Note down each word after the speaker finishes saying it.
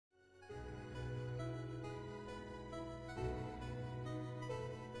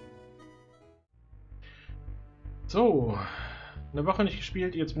So, eine Woche nicht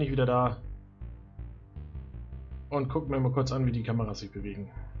gespielt, jetzt bin ich wieder da. Und guck mir mal kurz an, wie die Kameras sich bewegen.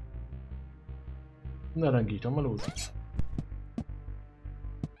 Na, dann gehe ich doch mal los.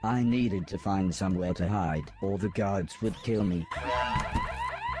 I needed to find somewhere to hide, or the guards would kill me.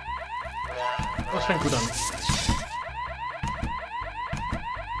 Das fängt gut an.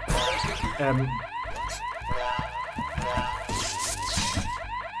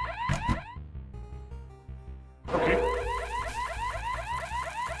 Okay.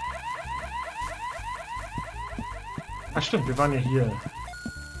 Ach stimmt, wir waren ja hier.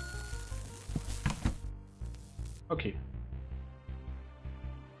 Okay.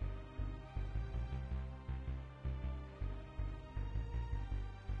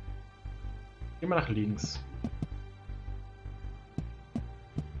 Gehen wir nach links.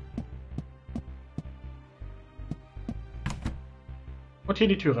 Und hier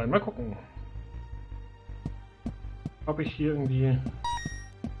in die Tür rein. Mal gucken. Ob ich hier irgendwie...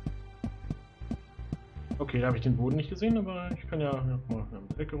 Okay, da habe ich den Boden nicht gesehen, aber ich kann ja mal um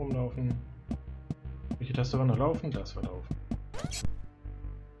die Ecke rumlaufen. Welche Taste war noch laufen? Das war laufen.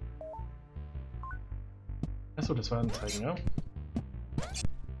 Achso, das war Anzeigen, ja?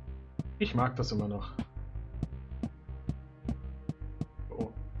 Ich mag das immer noch.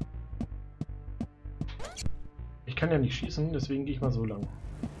 Oh. Ich kann ja nicht schießen, deswegen gehe ich mal so lang.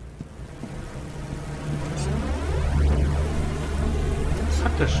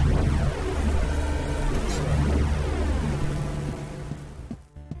 Hat der Spiel.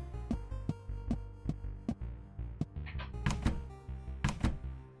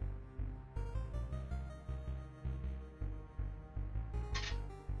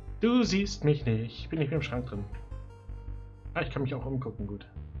 Du siehst mich nicht. Ich bin nicht mehr im Schrank drin. Ah, ich kann mich auch umgucken, gut.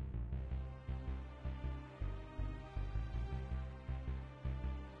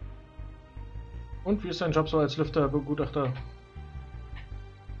 Und wie ist dein Job so als Lüfterbegutachter?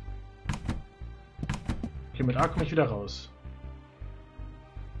 Okay, mit A komme ich wieder raus.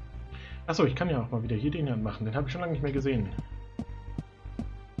 Achso, ich kann ja auch mal wieder hier den hier anmachen. Den habe ich schon lange nicht mehr gesehen.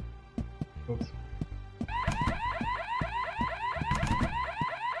 Ups.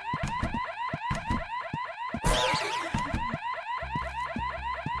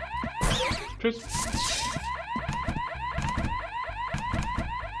 Tschüss.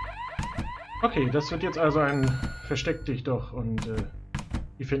 Okay, das wird jetzt also ein Versteck dich doch und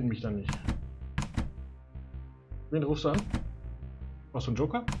die finden mich dann nicht. Wen rufst du an? Brauchst du einen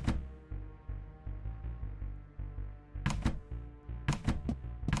Joker?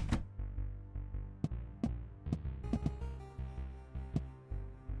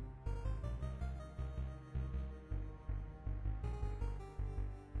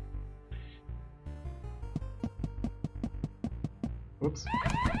 Ups.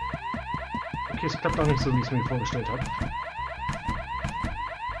 Okay, es klappt auch nicht so, wie ich es mir vorgestellt habe.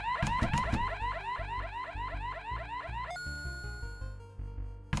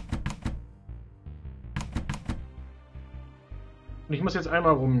 Und ich muss jetzt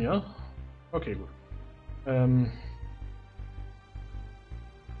einmal rum, ja? Okay, gut.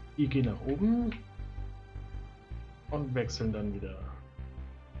 Die gehen nach oben und wechseln dann wieder.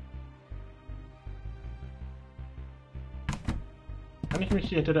 Kann ich mich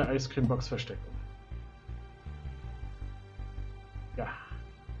hier hinter der Eiscremebox verstecken? Ja.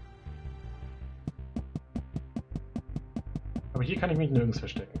 Aber hier kann ich mich nirgends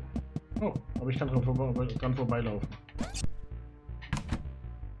verstecken. Oh, aber ich kann dran vorbeilaufen.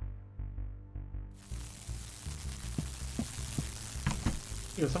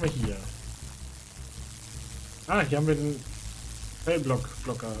 Was haben wir hier? Ah, hier haben wir den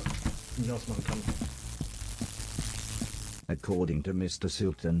Fellblocker, den ich ausmachen kann. According to Mr.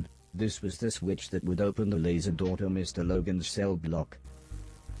 Sultan, this was the switch that would open the laser door to Mr. Logan's cell block.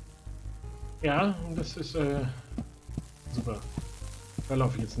 Ja, das ist super. Da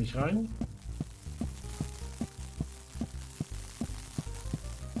laufe ich jetzt nicht rein.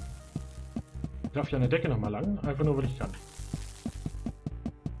 Ich laufe hier an der Decke nochmal lang, einfach nur weil ich kann.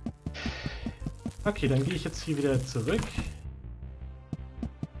 Okay, dann gehe ich jetzt hier wieder zurück.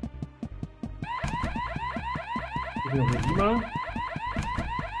 Ignoriere die mal.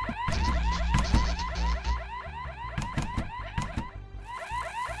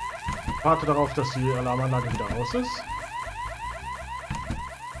 Warte darauf, dass die Alarmanlage wieder aus ist.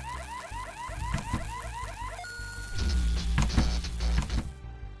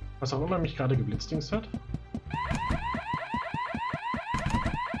 Was auch immer mich gerade geblitzdingst hat.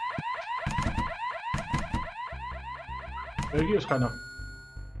 Hier ist keiner.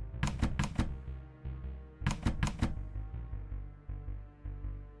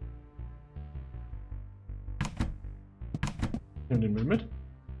 Nimm den Müll mit.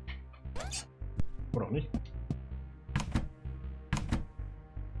 Oder auch nicht.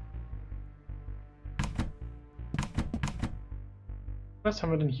 Was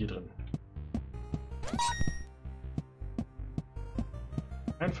haben wir denn hier drin?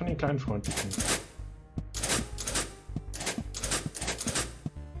 Einen von den kleinen Freundlichen.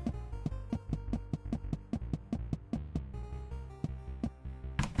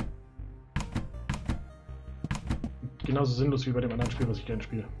 Genauso sinnlos wie bei dem anderen Spiel, was ich gerne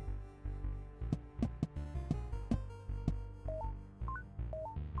spiele.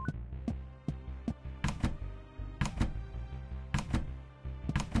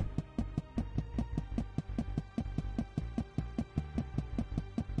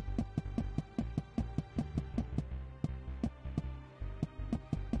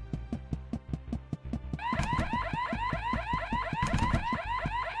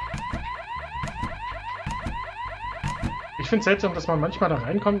 Ich finde es seltsam, dass man manchmal da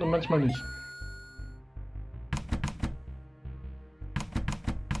reinkommt und manchmal nicht.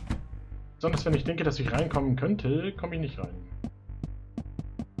 Besonders wenn ich denke, dass ich reinkommen könnte, komme ich nicht rein.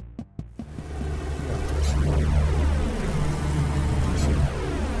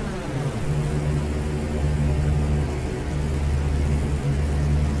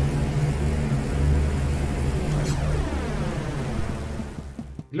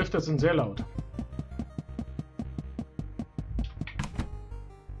 Die Lüfter sind sehr laut.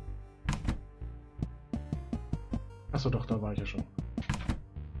 Achso, doch, da war ich ja schon.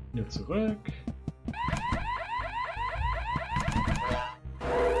 Wieder zurück.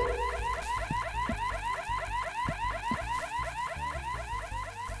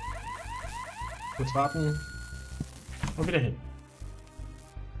 Kurz warten. Und wieder hin.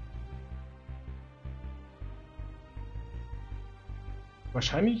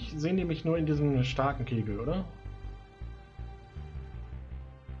 Wahrscheinlich sehen die mich nur in diesem starken Kegel, oder?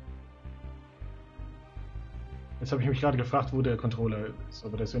 Jetzt habe ich mich gerade gefragt, wo der Controller ist,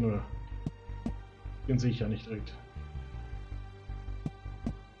 aber der ist ja nur... Den sehe ich ja nicht direkt.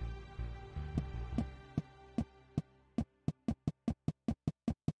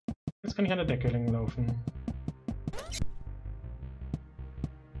 Jetzt kann ich an der Decke lang laufen.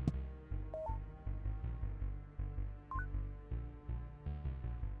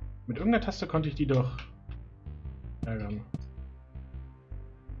 Mit irgendeiner Taste konnte ich die doch ärgern.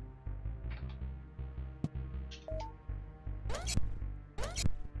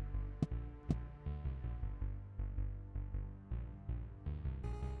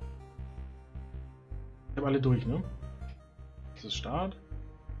 Ich habe alle durch, ne? Das ist Start.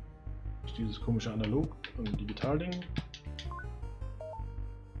 Das ist dieses komische Analog- und Digital-Ding.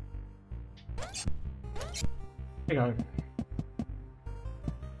 Egal.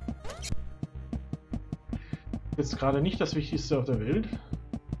 Jetzt gerade nicht das Wichtigste auf der Welt.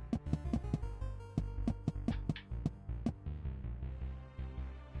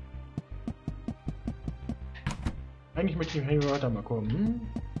 Eigentlich möchte ich hier weiter mal kommen.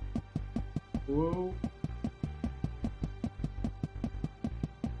 Wow.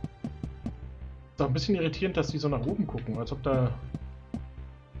 Ist auch ein bisschen irritierend, dass die so nach oben gucken, als ob da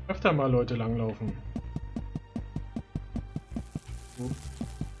öfter mal Leute langlaufen. So.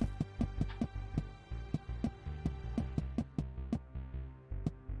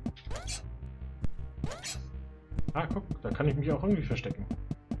 Ah, guck, da kann ich mich auch irgendwie verstecken.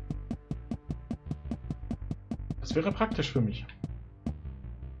 Das wäre praktisch für mich.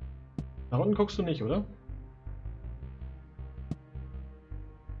 Nach unten guckst du nicht, oder?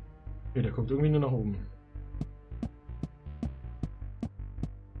 Okay, der guckt irgendwie nur nach oben.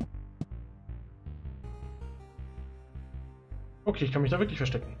 Okay, ich kann mich da wirklich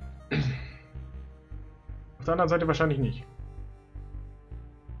verstecken. Auf der anderen Seite wahrscheinlich nicht.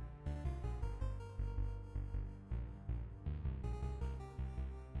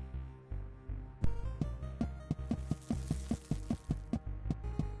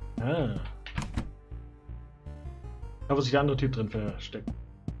 Ah. Da, wo sich der andere Typ drin versteckt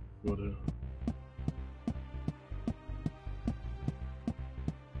wurde.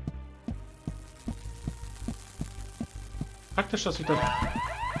 Praktisch, dass ich da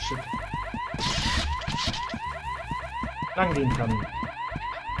shit lang gehen kann.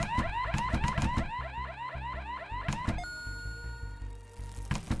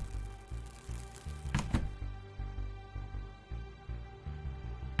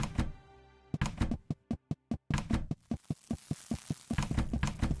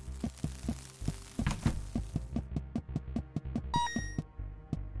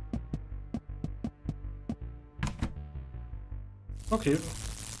 Okay.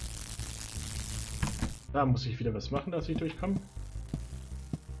 Da muss ich wieder was machen, dass ich durchkomme.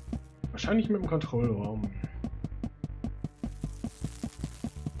 wahrscheinlich mit dem Kontrollraum.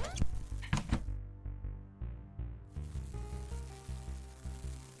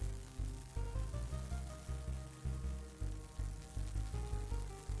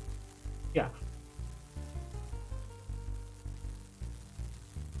 Ja.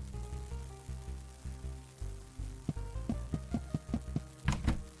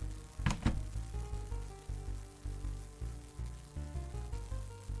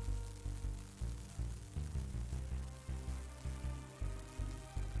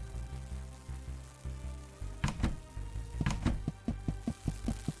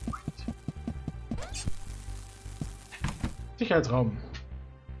 Sicherheitsraum.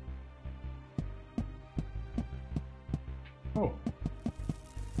 Oh.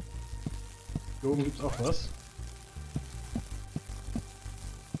 Hier oben gibt's auch was.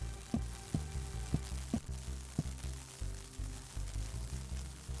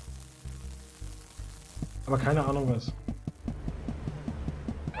 Aber keine Ahnung was.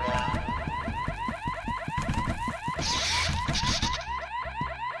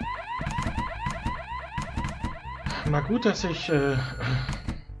 Na gut, dass ich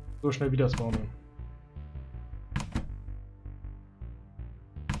so schnell wieder spawne.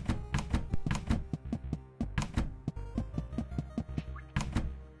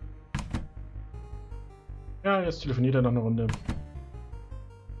 Ja, jetzt telefoniert er noch eine Runde.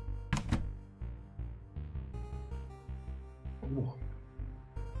 Oh.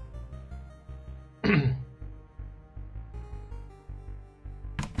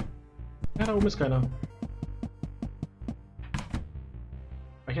 Ja, da oben ist keiner.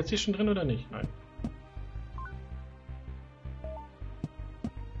 War ich jetzt hier schon drin oder nicht? Nein.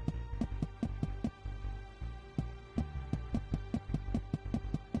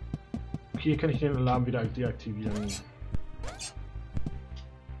 Okay, hier kann ich den Alarm wieder deaktivieren.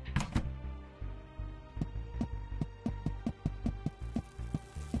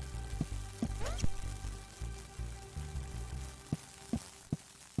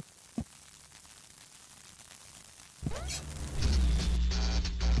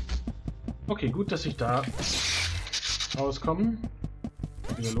 Okay, gut, dass ich da rauskomme.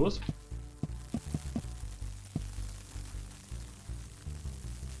 Wieder los.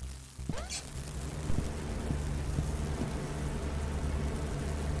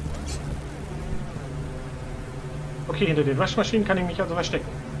 Okay, hinter den Waschmaschinen kann ich mich also verstecken.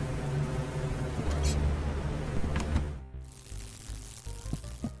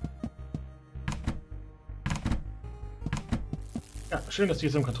 Ja, schön, dass ich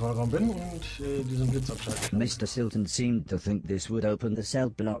jetzt im Kontrollraum bin und diesen Blitz abschalte. Mr. Silton seemed to think this would open the cell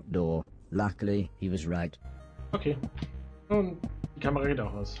block door. Luckily, he was right. Okay. Und die Kamera geht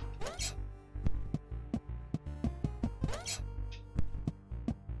auch aus.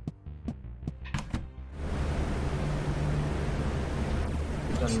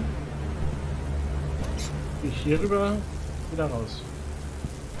 Dann gehe ich hier rüber wieder raus.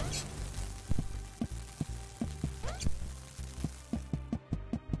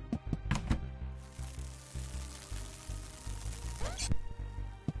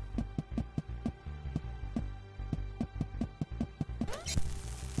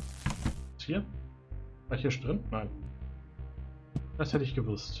 Ist hier? War ich hier schon drin? Nein. Das hätte ich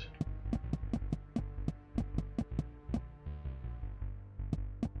gewusst.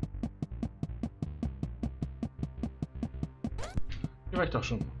 Hier war ich doch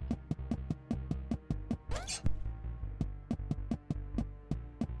schon.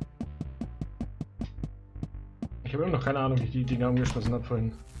 Ich habe immer noch keine Ahnung, wie ich die Dinger umgeschlossen habe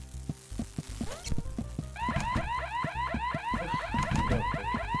vorhin. Ja.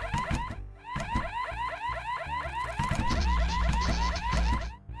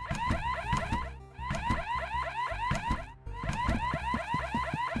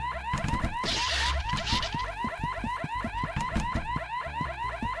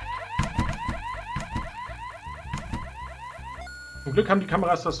 Zum Glück haben die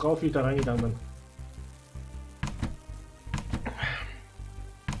Kameras das drauf, wie ich da reingegangen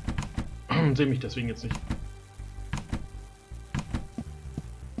bin. Sehe mich deswegen jetzt nicht.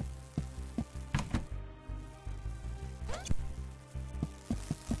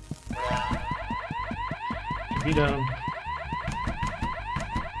 Wieder.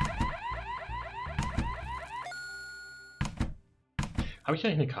 Habe ich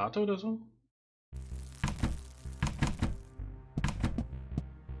eigentlich eine Karte oder so?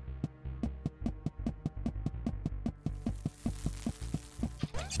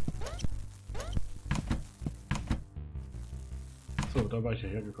 So, da war ich ja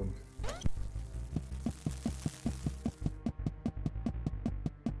hergekommen.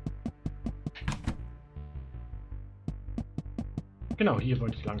 Genau, hier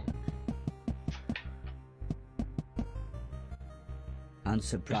wollte ich lang.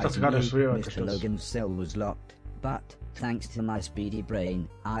 Unsurprisingly, Mr. Logan's cell was locked, but, thanks to my speedy brain,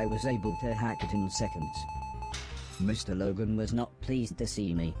 I was able to hack it in seconds. Mr. Logan was not pleased to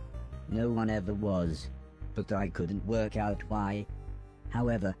see me. No one ever was. But I couldn't work out why.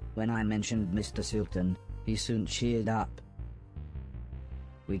 However, when I mentioned Mr. Sultan, he soon cheered up.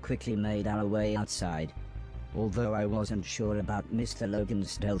 We quickly made our way outside. Although I wasn't sure about Mr.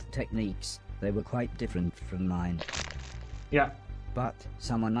 Logan's stealth techniques, they were quite different from mine. Ja. But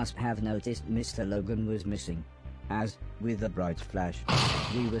someone must have noticed Mr. Logan was missing, as, with a bright flash,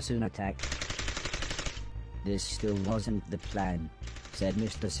 we were soon attacked. This still wasn't the plan, said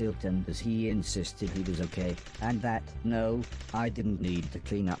Mr. Sultan as he insisted he was okay, and that, no, I didn't need to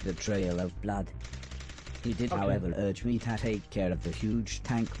clean up the trail of blood. He did, however, urge me to take care of the huge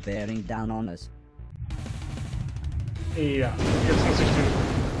tank bearing down on us. Ja, jetzt muss ich den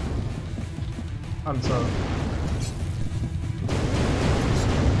Panzer.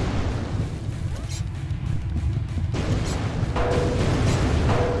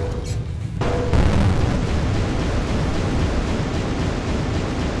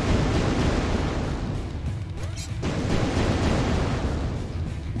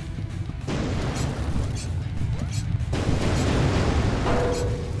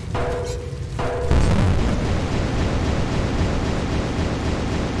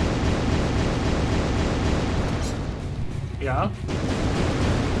 Ja.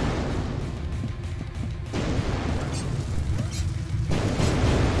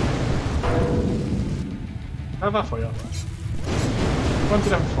 Da war Feuer. Und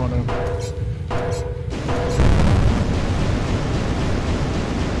wieder vorne.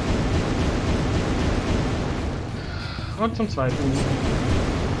 Und zum zweiten.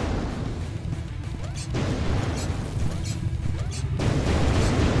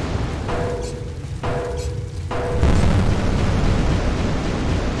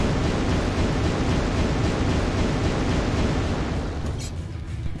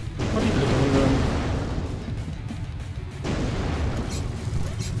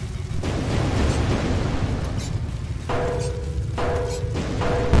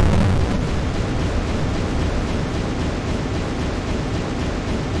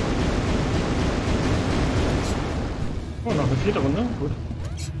 Oh, noch eine vierte Runde? Gut.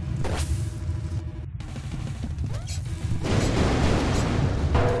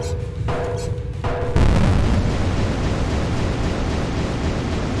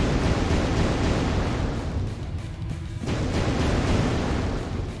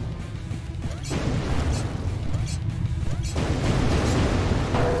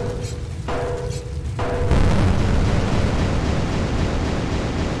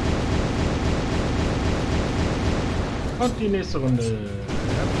 Und die nächste Runde. Ja.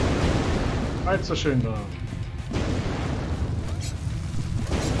 Weil es so schön war.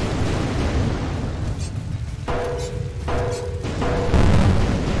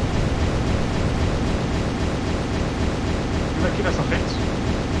 Wie weit geht das nach rechts?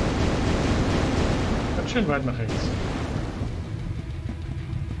 Ganz schön weit nach rechts.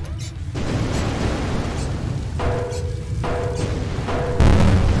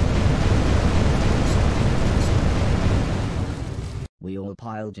 We all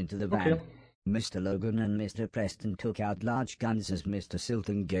piled into the van. Okay. Mr. Logan and Mr. Preston took out large guns as Mr.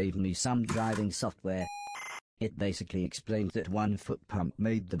 Sultan gave me some driving software. It basically explained that one foot pump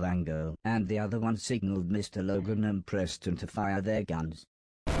made the van go, and the other one signaled Mr. Logan and Preston to fire their guns.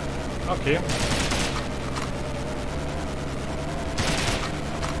 Okay.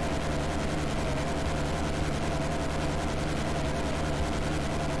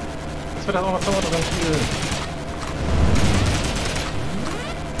 Das wird dann auch noch dran viel.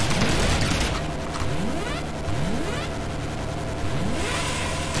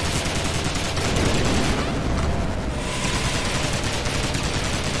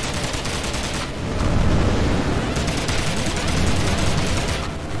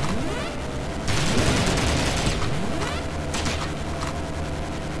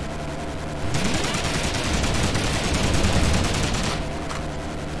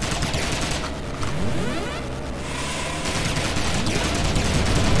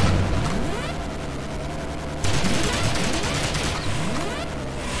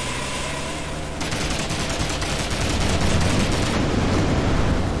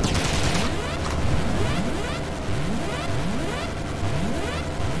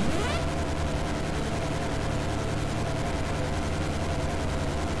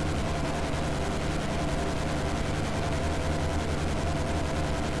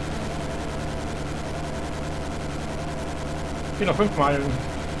 Hier noch 5 Meilen.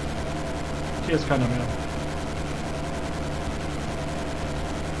 Hier ist keiner mehr.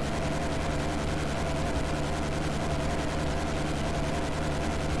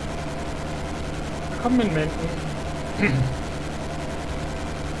 Willkommen in Menden.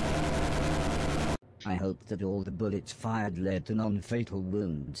 I hoped that all the bullets fired led to non-fatal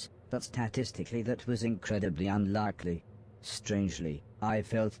wounds, but statistically that was incredibly unlikely. Strangely, I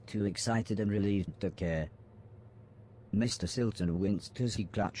felt too excited and relieved to care. Mr. Silton winced as he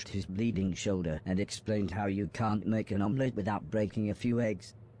clutched his bleeding shoulder and explained how you can't make an omelette without breaking a few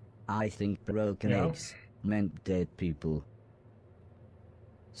eggs. I think broken eggs meant dead people.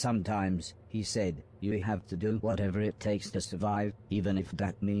 Sometimes, he said, you have to do whatever it takes to survive, even if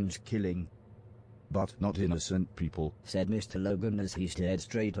that means killing. But not innocent people, said Mr. Logan as he stared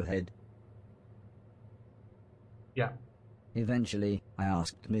straight ahead. Yeah. Eventually, I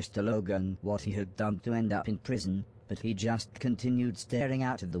asked Mr. Logan what he had done to end up in prison, but he just continued staring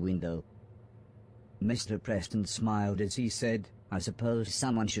out of the window. Mr. Preston smiled as he said, I suppose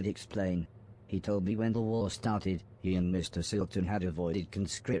someone should explain. He told me when the war started, he and Mr. Silton had avoided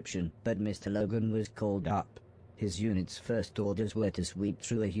conscription, but Mr. Logan was called up. His unit's first orders were to sweep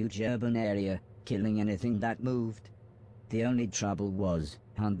through a huge urban area, killing anything that moved. The only trouble was,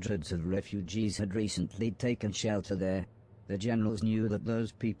 hundreds of refugees had recently taken shelter there. The generals knew that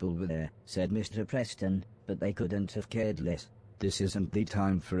those people were there, said Mr. Preston, but they couldn't have cared less. This isn't the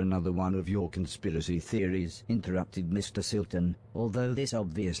time for another one of your conspiracy theories, interrupted Mr. Silton. Although this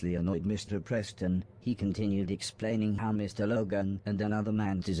obviously annoyed Mr. Preston, he continued explaining how Mr. Logan and another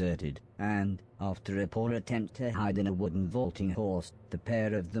man deserted, and, after a poor attempt to hide in a wooden vaulting horse, the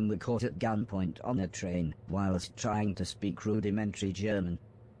pair of them were caught at gunpoint on a train, whilst trying to speak rudimentary German.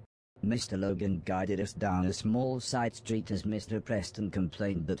 Mr. Logan guided us down a small side street as Mr. Preston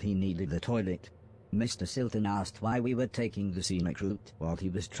complained that he needed the toilet. Mr. Silton asked why we were taking the scenic route while he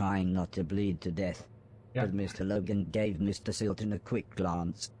was trying not to bleed to death. Yeah. But Mr. Logan gave Mr. Silton a quick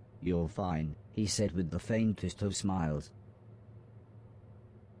glance. You're fine, he said with the faintest of smiles.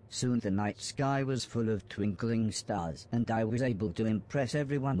 Soon the night sky was full of twinkling stars, and I was able to impress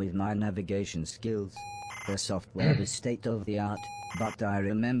everyone with my navigation skills. The software was state-of-the-art, but I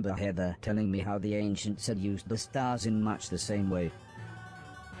remember Heather telling me how the ancients had used the stars in much the same way.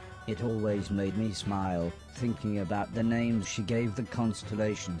 It always made me smile, thinking about the names she gave the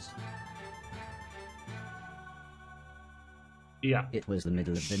constellations. Yeah. It was the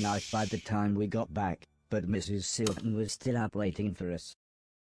middle of the night by the time we got back, but Mrs. Silton was still up waiting for us.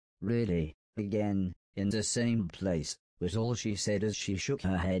 Really, again, in the same place, was all she said as she shook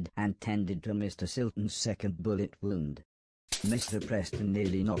her head and tended to Mr. Silton's second bullet wound. Mr. Preston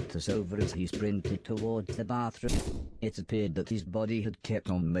nearly knocked us over as he sprinted towards the bathroom. It appeared that his body had kept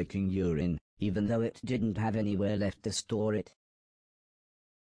on making urine, even though it didn't have anywhere left to store it.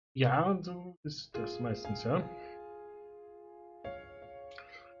 Ja, so ist das meistens, ja.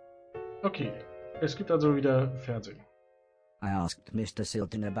 Okay, es gibt also wieder Fernsehen. I asked Mr.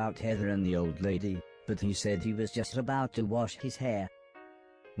 Silton about Heather and the old lady, but he said he was just about to wash his hair.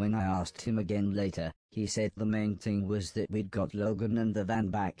 When I asked him again later, he said the main thing was that we'd got Logan and the van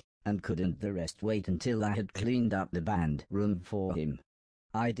back, and couldn't the rest wait until I had cleaned up the band room for him.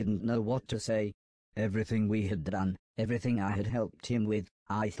 I didn't know what to say. Everything we had done, everything I had helped him with,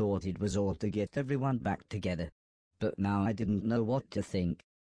 I thought it was all to get everyone back together. But now I didn't know what to think.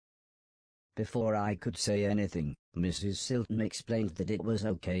 Before I could say anything, Mrs. Silton explained that it was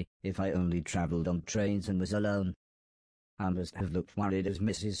okay if I only travelled on trains and was alone. I must have looked worried as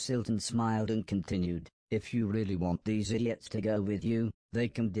Mrs. Silton smiled and continued, if you really want these idiots to go with you, they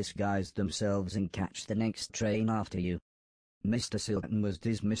can disguise themselves and catch the next train after you. Mr. Silton was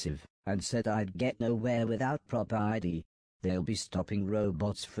dismissive, and said I'd get nowhere without proper ID. They'll be stopping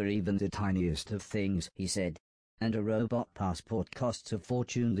robots for even the tiniest of things, he said. And a robot passport costs a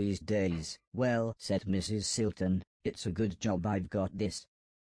fortune these days. Well, said Mrs. Silton, it's a good job I've got this.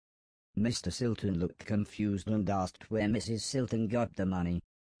 Mr. Silton looked confused and asked where Mrs. Silton got the money.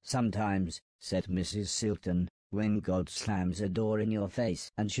 Sometimes, said Mrs. Silton, when God slams a door in your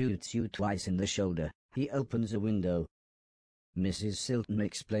face and shoots you twice in the shoulder, he opens a window. Mrs. Silton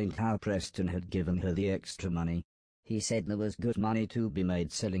explained how Preston had given her the extra money. He said there was good money to be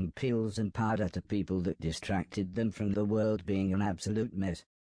made selling pills and powder to people that distracted them from the world being an absolute mess.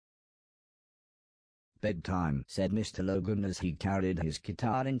 Bedtime, said Mr. Logan as he carried his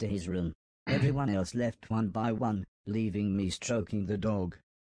guitar into his room. Everyone else left one by one, leaving me stroking the dog.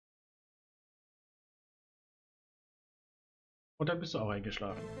 Und dann bist du auch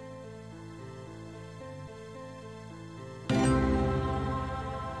eingeschlafen.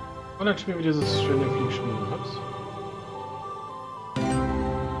 Und dann spielen wir dieses schöne Fliegespiel. Ups.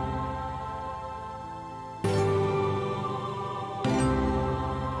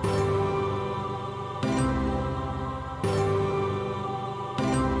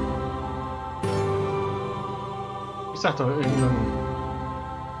 sag doch irgendwann.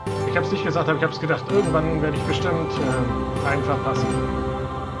 Ich hab's nicht gesagt, aber ich hab's gedacht, irgendwann werde ich bestimmt einen verpassen.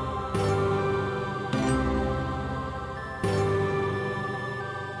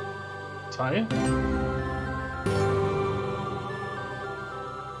 Zwei.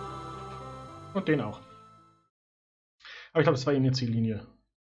 Und den auch. Aber ich glaube, es war eben jetzt die Linie.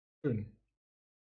 Schön.